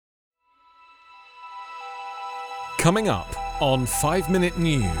Coming up on 5 Minute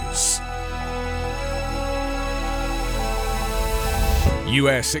News.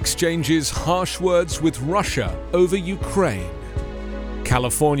 US exchanges harsh words with Russia over Ukraine.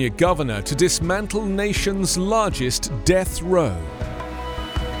 California governor to dismantle nation's largest death row.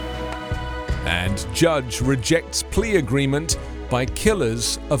 And judge rejects plea agreement by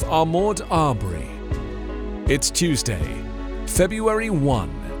killers of Ahmaud Arbery. It's Tuesday, February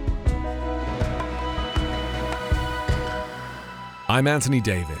 1. I'm Anthony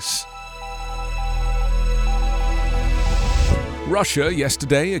Davis. Russia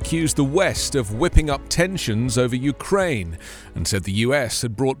yesterday accused the West of whipping up tensions over Ukraine and said the US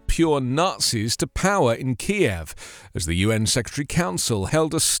had brought pure Nazis to power in Kiev as the UN Secretary Council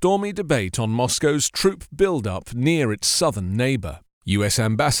held a stormy debate on Moscow's troop build-up near its southern neighbor. US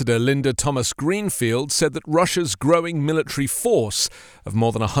Ambassador Linda Thomas-Greenfield said that Russia's growing military force of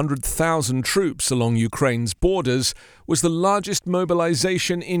more than 100,000 troops along Ukraine's borders was the largest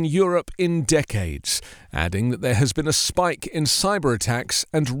mobilization in Europe in decades, adding that there has been a spike in cyber attacks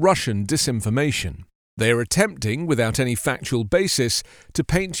and Russian disinformation. They are attempting, without any factual basis, to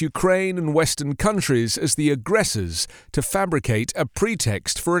paint Ukraine and Western countries as the aggressors to fabricate a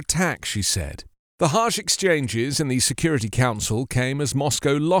pretext for attack, she said. The harsh exchanges in the Security Council came as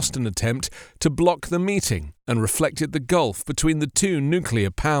Moscow lost an attempt to block the meeting and reflected the gulf between the two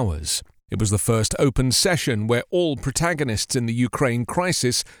nuclear powers. It was the first open session where all protagonists in the Ukraine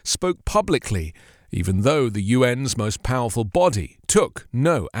crisis spoke publicly, even though the UN's most powerful body took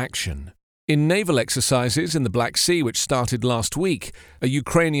no action. In naval exercises in the Black Sea, which started last week, a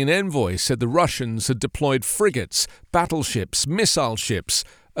Ukrainian envoy said the Russians had deployed frigates, battleships, missile ships,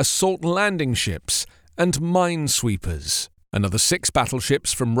 assault landing ships, and minesweepers. Another 6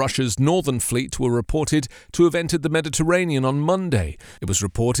 battleships from Russia's Northern Fleet were reported to have entered the Mediterranean on Monday. It was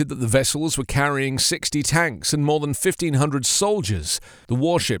reported that the vessels were carrying 60 tanks and more than 1,500 soldiers. The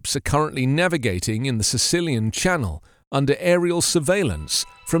warships are currently navigating in the Sicilian Channel under aerial surveillance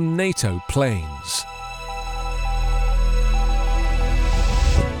from NATO planes.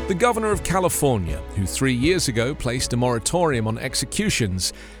 The governor of California, who 3 years ago placed a moratorium on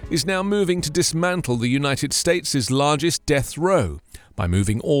executions, is now moving to dismantle the United States' largest death row by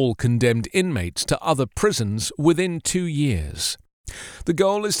moving all condemned inmates to other prisons within 2 years. The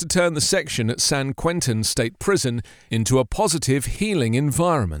goal is to turn the section at San Quentin State Prison into a positive, healing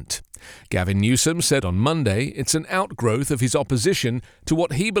environment. Gavin Newsom said on Monday it's an outgrowth of his opposition to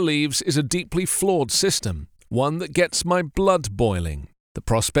what he believes is a deeply flawed system, one that gets my blood boiling. The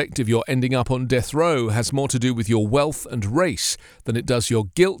prospect of your ending up on death row has more to do with your wealth and race than it does your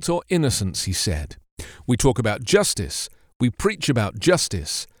guilt or innocence, he said. We talk about justice, we preach about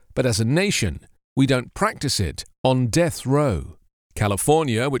justice, but as a nation, we don't practice it on death row.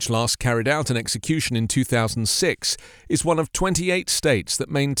 California, which last carried out an execution in 2006, is one of 28 states that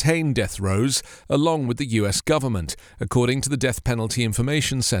maintain death rows along with the US government, according to the Death Penalty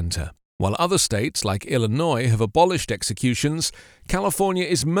Information Center. While other states like Illinois have abolished executions, California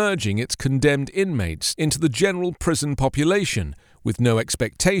is merging its condemned inmates into the general prison population, with no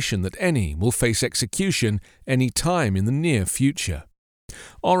expectation that any will face execution any time in the near future.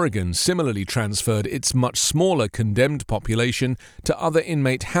 Oregon similarly transferred its much smaller condemned population to other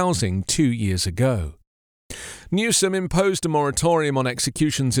inmate housing 2 years ago. Newsom imposed a moratorium on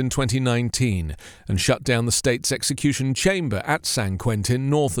executions in 2019 and shut down the state's execution chamber at San Quentin,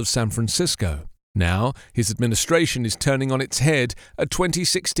 north of San Francisco. Now, his administration is turning on its head a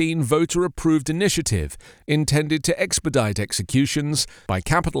 2016 voter-approved initiative intended to expedite executions by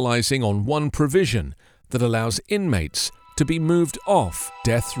capitalizing on one provision that allows inmates to be moved off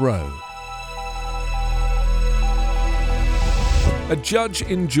death row. A judge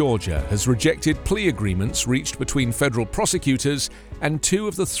in Georgia has rejected plea agreements reached between federal prosecutors and 2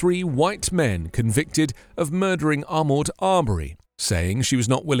 of the 3 white men convicted of murdering Ahmaud Arbery, saying she was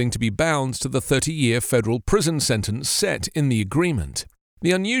not willing to be bound to the 30-year federal prison sentence set in the agreement.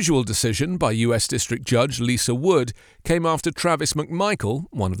 The unusual decision by U.S. District Judge Lisa Wood came after Travis McMichael,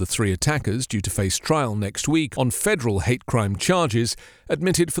 one of the 3 attackers due to face trial next week on federal hate crime charges,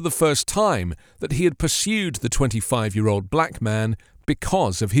 admitted for the first time that he had pursued the 25-year-old black man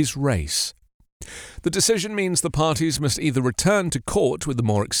because of his race. The decision means the parties must either return to court with a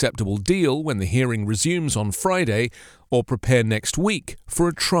more acceptable deal when the hearing resumes on Friday or prepare next week for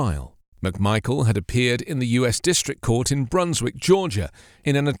a trial. McMichael had appeared in the U.S. District Court in Brunswick, Georgia,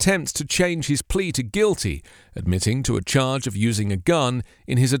 in an attempt to change his plea to guilty, admitting to a charge of using a gun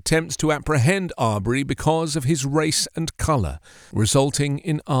in his attempts to apprehend Arbery because of his race and color, resulting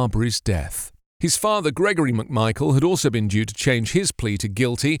in Arbery's death. His father, Gregory McMichael, had also been due to change his plea to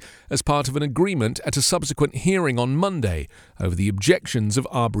guilty as part of an agreement at a subsequent hearing on Monday over the objections of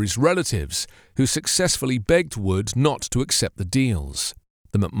Arbery's relatives, who successfully begged Wood not to accept the deals.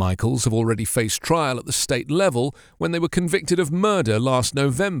 The McMichaels have already faced trial at the state level when they were convicted of murder last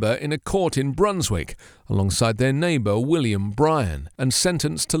November in a court in Brunswick, alongside their neighbour William Bryan, and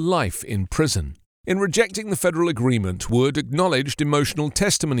sentenced to life in prison. In rejecting the federal agreement, Wood acknowledged emotional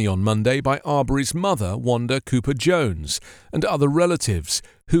testimony on Monday by Arbery's mother, Wanda Cooper-Jones, and other relatives,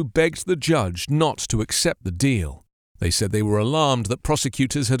 who begged the judge not to accept the deal. They said they were alarmed that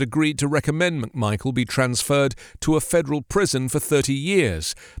prosecutors had agreed to recommend McMichael be transferred to a federal prison for 30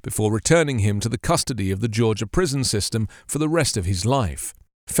 years before returning him to the custody of the Georgia prison system for the rest of his life.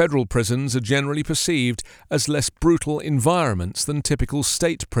 Federal prisons are generally perceived as less brutal environments than typical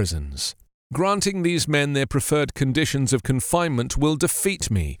state prisons. Granting these men their preferred conditions of confinement will defeat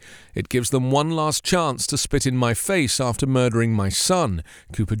me. It gives them one last chance to spit in my face after murdering my son,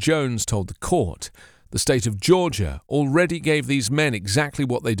 Cooper-Jones told the court. The state of Georgia already gave these men exactly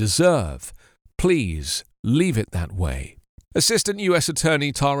what they deserve. Please, leave it that way. Assistant U.S.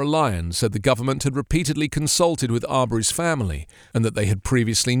 Attorney Tara Lyons said the government had repeatedly consulted with Arbery's family and that they had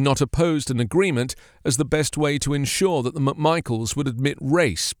previously not opposed an agreement as the best way to ensure that the McMichaels would admit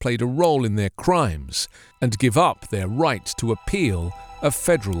race played a role in their crimes and give up their right to appeal a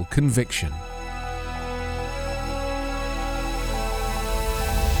federal conviction.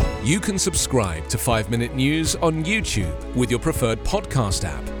 You can subscribe to 5 Minute News on YouTube with your preferred podcast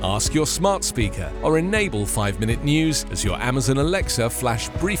app. Ask your smart speaker or enable 5 Minute News as your Amazon Alexa flash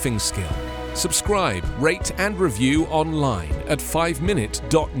briefing skill. Subscribe, rate and review online at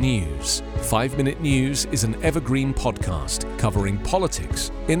 5minute.news. 5 Minute News is an evergreen podcast covering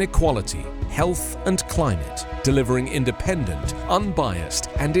politics, inequality, health and climate, delivering independent, unbiased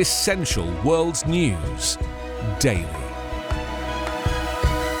and essential world news daily.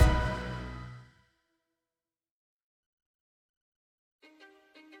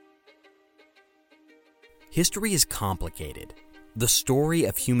 History is complicated. The story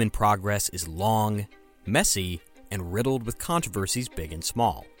of human progress is long, messy, and riddled with controversies big and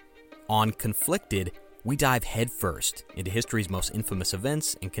small. On Conflicted, we dive headfirst into history's most infamous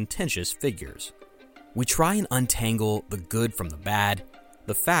events and contentious figures. We try and untangle the good from the bad,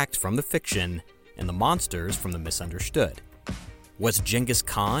 the fact from the fiction, and the monsters from the misunderstood. Was Genghis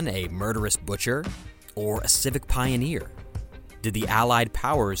Khan a murderous butcher or a civic pioneer? Did the Allied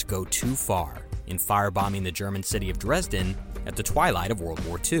powers go too far in firebombing the German city of Dresden at the twilight of World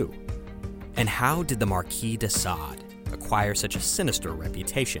War II? And how did the Marquis de Sade acquire such a sinister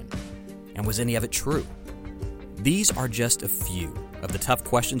reputation? And was any of it true? These are just a few of the tough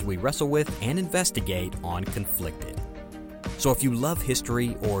questions we wrestle with and investigate on Conflicted. So if you love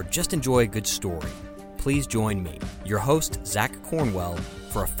history or just enjoy a good story, please join me, your host, Zach Cornwell,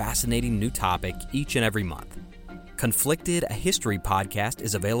 for a fascinating new topic each and every month. Conflicted, a history podcast,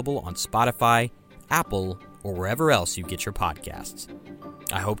 is available on Spotify, Apple, or wherever else you get your podcasts.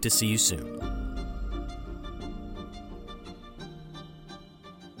 I hope to see you soon.